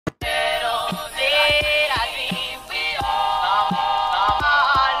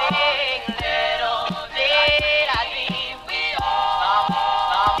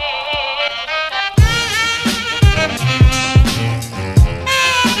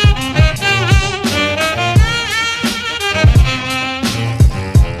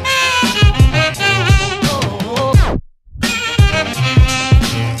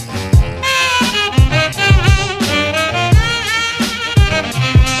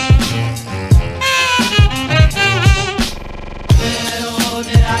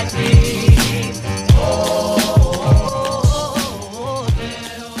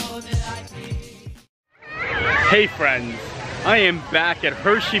Hey friends, I am back at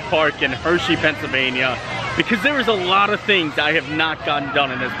Hersheypark in Hershey, Pennsylvania because there is a lot of things I have not gotten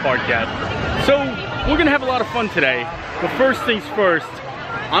done in this park yet. So we're gonna have a lot of fun today. But first things first,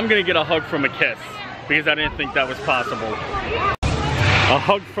 I'm gonna get a hug from a kiss because I didn't think that was possible. A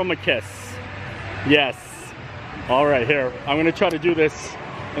hug from a kiss. Yes. All right, here. I'm gonna try to do this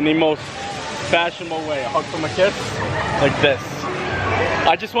in the most fashionable way. A hug from a kiss, like this.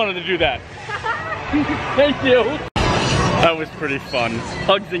 I just wanted to do that. Thank you. That was pretty fun.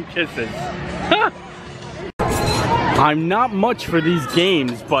 Hugs and kisses. I'm not much for these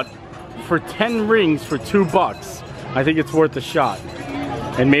games, but for 10 rings for $2, I think it's worth a shot.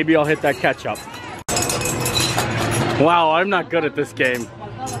 And maybe I'll hit that catch up. Wow, I'm not good at this game.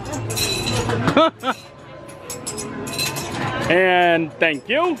 And thank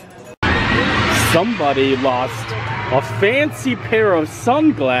you. Somebody lost a fancy pair of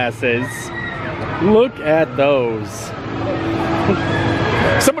sunglasses. Look at those.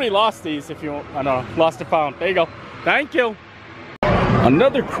 Somebody lost these if you, I don't know, lost a pound. There you go. Thank you.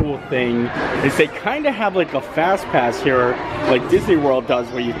 Another cool thing is they kind of have like a fast pass here, like Disney World does,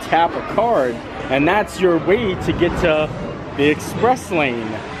 where you tap a card and that's your way to get to the express lane.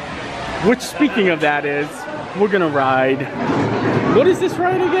 Which, speaking of that, is we're gonna ride. What is this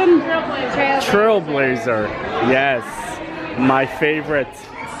ride again? Trailblazer. Yes, my favorite.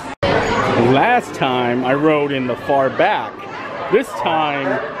 Last time I rode in the far back. This time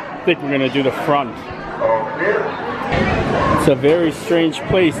I think we're gonna do the front. It's a very strange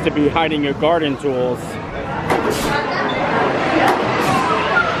place to be hiding your garden tools.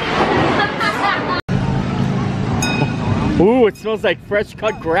 Ooh, it smells like fresh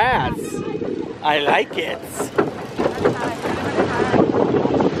cut grass. I like it.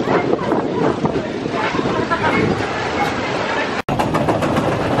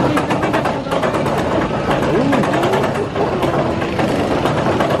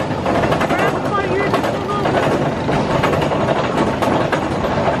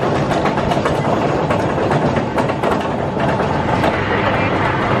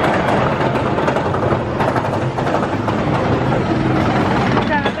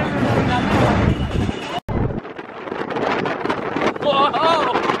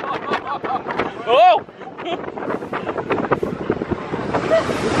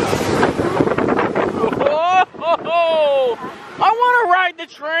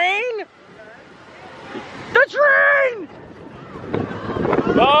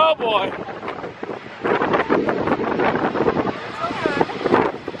 Oh boy.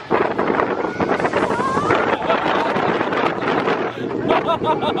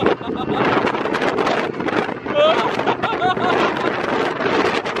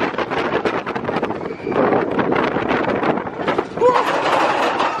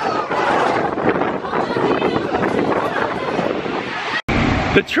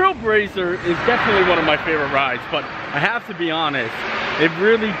 The Trailblazer is definitely one of my favorite rides, but I have to be honest, it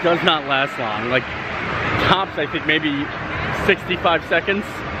really does not last long. Like, tops, I think maybe 65 seconds.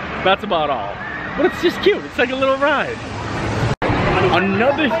 That's about all. But it's just cute. It's like a little ride.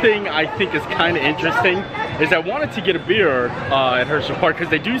 Another thing I think is kind of interesting is I wanted to get a beer at Hersheypark because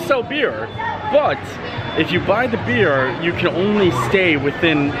they do sell beer. But if you buy the beer, you can only stay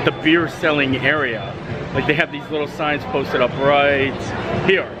within the beer selling area. Like, they have these little signs posted up right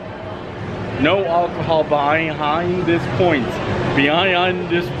here. No alcohol behind this point. Behind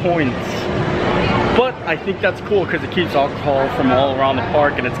this point. But I think that's cool because it keeps alcohol from all around the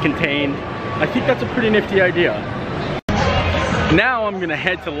park and it's contained. I think that's a pretty nifty idea. Now I'm gonna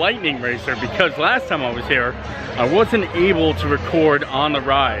head to Lightning Racer because last time I was here, I wasn't able to record on the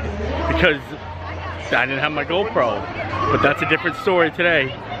ride because I didn't have my GoPro. But that's a different story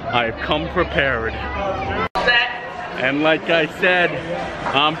today. I've come prepared. And like I said,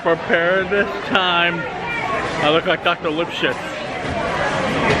 I'm prepared this time. I look like Dr. Lipschitz.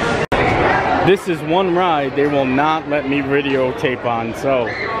 This is one ride they will not let me videotape on, so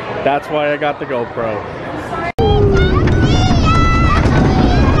that's why I got the GoPro.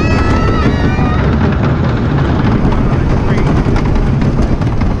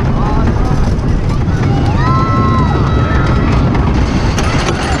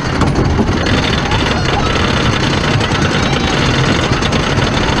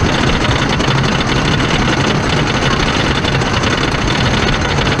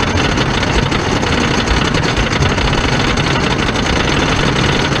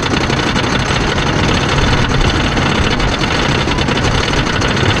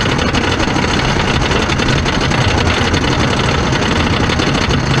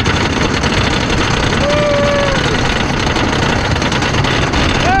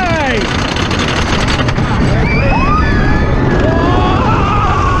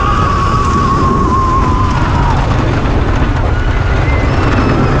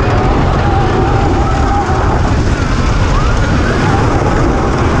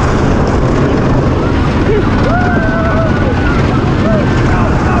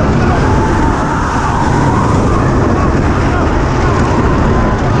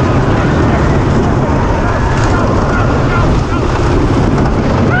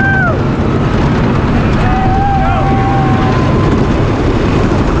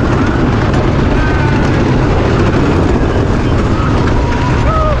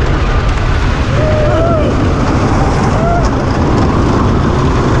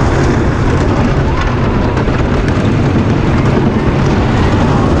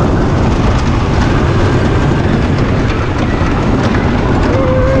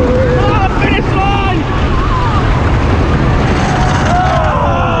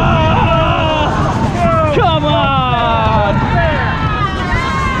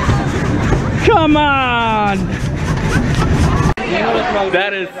 Come on!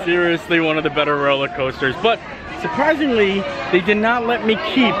 That is seriously one of the better roller coasters, but surprisingly, they did not let me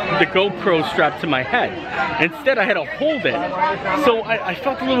keep the GoPro strapped to my head. Instead, I had to hold it. So I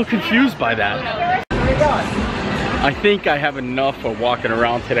felt a little confused by that. I think I have enough for walking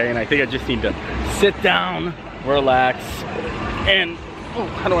around today, and I think I just need to sit down, relax, and oh,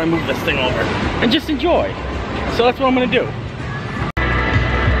 how do I move this thing over? And just enjoy. So that's what I'm gonna do.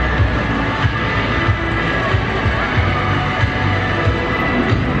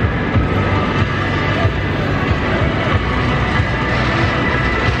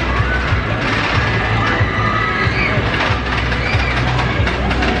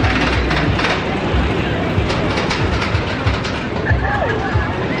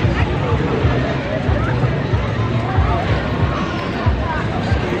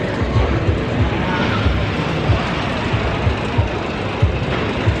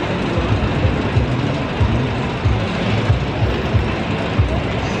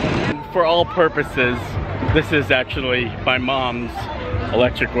 For all purposes, this is actually my mom's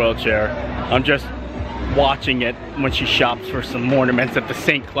electric wheelchair. I'm just watching it when she shops for some ornaments at the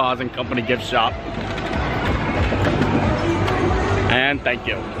St. Claus and Company gift shop. And thank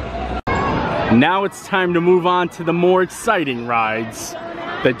you. Now it's time to move on to the more exciting rides.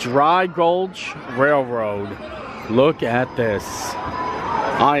 The Dry Gulch Railroad. Look at this.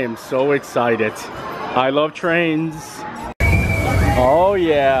 I am so excited. I love trains. Oh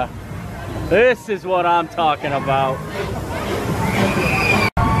yeah. This is what I'm talking about.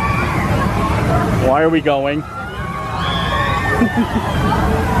 Why are we going? Now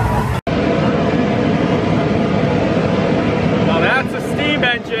that's a steam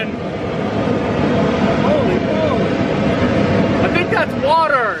engine. Holy moly. I think that's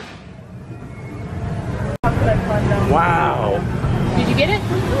water. Wow. Did you get it?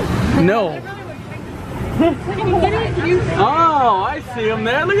 No. Did you get it? Oh, I see him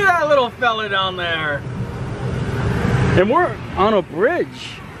there. Look at that little fella down there. And we're on a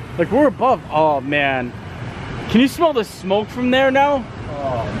bridge. Like we're above. Oh man. Can you smell the smoke from there now?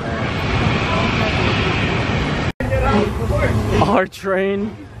 Oh man. Our train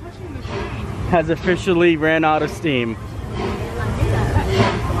has officially ran out of steam.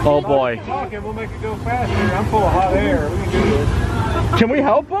 Oh boy. We'll make it go faster. I'm full of hot air. We can do this. Can we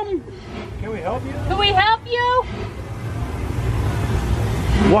help him? Can we help you? Can we help you?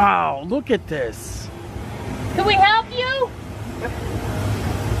 Wow, look at this. Can we help you?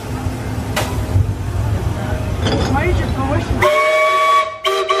 Major collision.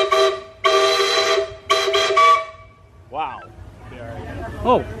 Wow.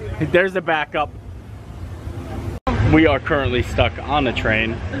 Oh, there's the backup. We are currently stuck on the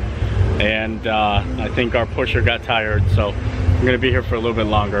train, and I think our pusher got tired, so I'm gonna be here for a little bit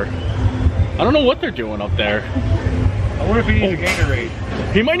longer. I don't know what they're doing up there. I wonder if he needs a Gatorade.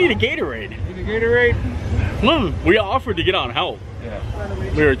 He might need a Gatorade. Need a Gatorade? We offered to get on help.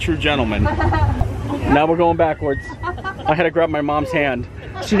 Yeah. We are a true gentleman. Now we're going backwards. I had to grab my mom's hand.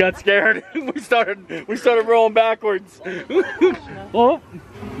 She got scared. we started rolling backwards. Oh,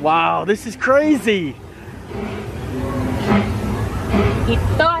 wow, this is crazy. He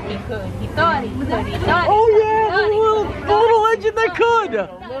thought he could. He thought he could. He thought Oh he yeah, the little engine that could.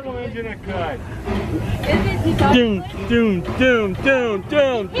 A little engine that could. Doom, doom, doom, doom,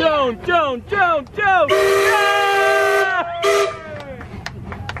 doom, doom, doom, doom, doom.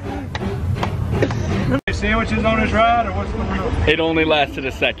 Any sandwiches on this ride, or what's going on? It only lasted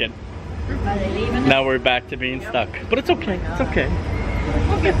a second. Now we're back to being stuck. But it's okay, it's okay.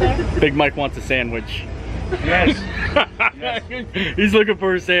 Big Mike wants a sandwich. Yes. He's looking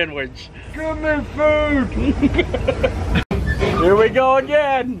for a sandwich. Give me food. Here we go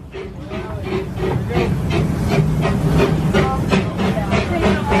again.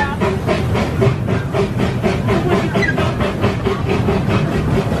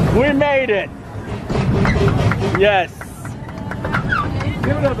 We made it. Yes.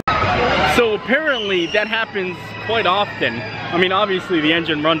 So apparently that happens quite often. I mean, obviously the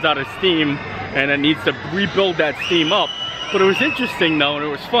engine runs out of steam and it needs to rebuild that steam up. But it was interesting though, and it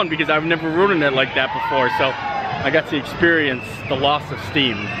was fun because I've never ridden it like that before, so I got to experience the loss of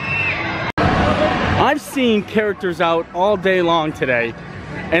steam. I've seen characters out all day long today,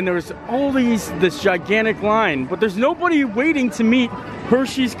 and there's always this gigantic line, but there's nobody waiting to meet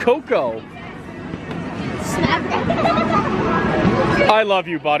Hershey's Coco. I love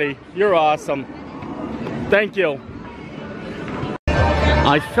you, buddy. You're awesome. Thank you.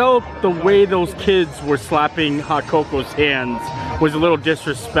 I felt the way those kids were slapping Hot Coco's hands was a little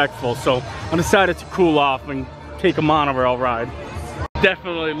disrespectful, so I decided to cool off and take a monorail ride.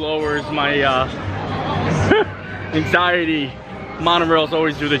 definitely lowers my anxiety. Monorails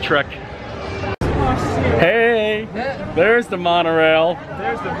always do the trick. Hey, there's the monorail.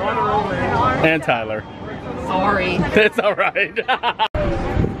 There's the monorail and Tyler. Sorry. It's all right.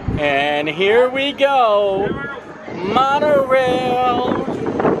 And here we go. Monorail.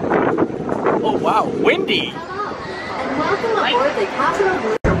 Oh wow, windy. Hey,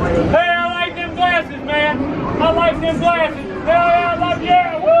 I like them glasses, man. I like them glasses. Hell yeah, I love you.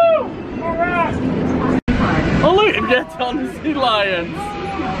 Woo! All right. Oh look, it gets on the sea lions.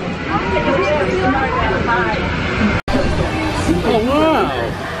 Oh wow.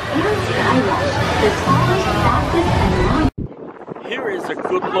 Here is a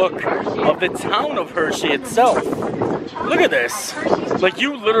good look of the town of Hershey itself. Look at this. Like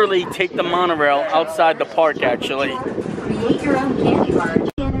you literally take the monorail outside the park actually. Create your own candy bar.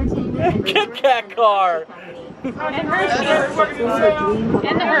 Kit Kat car. And Hershey.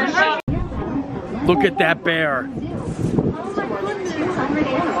 And the Hershey. Look at that bear. More than 200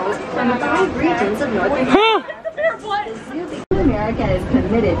 animals from 5 regions of North America. Huh? America is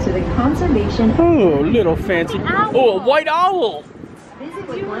committed to the conservation. Oh, little fancy. Oh, a white owl. Visit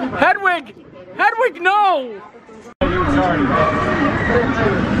with one of our Hedwig! Hedwig, no!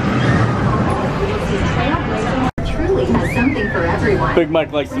 truly has something for everyone. Big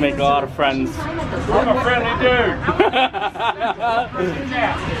Mike likes to make a lot of friends. I'm a friendly dude.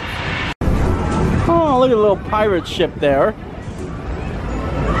 Oh, look at a little pirate ship there.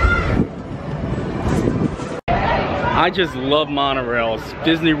 I just love monorails.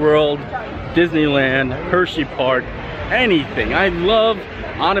 Disney World, Disneyland, Hersheypark, anything. I love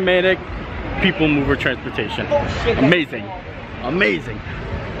automatic people mover transportation. Amazing. Amazing.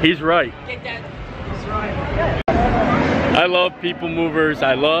 He's right. I love people movers.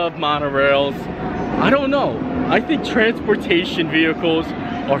 I love monorails. I don't know. I think transportation vehicles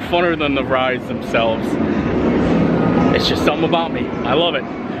are funner than the rides themselves. It's just something about me. I love it.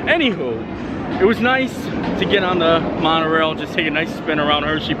 Anywho, it was nice to get on the monorail, just take a nice spin around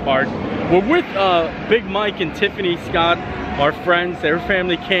Hersheypark. We're with Big Mike and Tiffany Scott, our friends. Their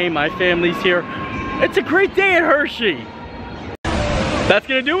family came, my family's here. It's a great day at Hershey. That's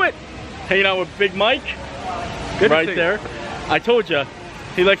gonna do it. Hanging out with Big Mike, right there. I told you,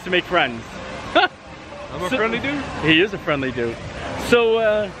 he likes to make friends. I'm a friendly dude. He is a friendly dude. So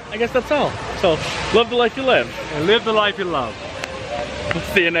I guess that's all. So love the life you live. And live the life you love. We'll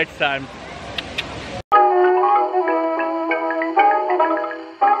see you next time.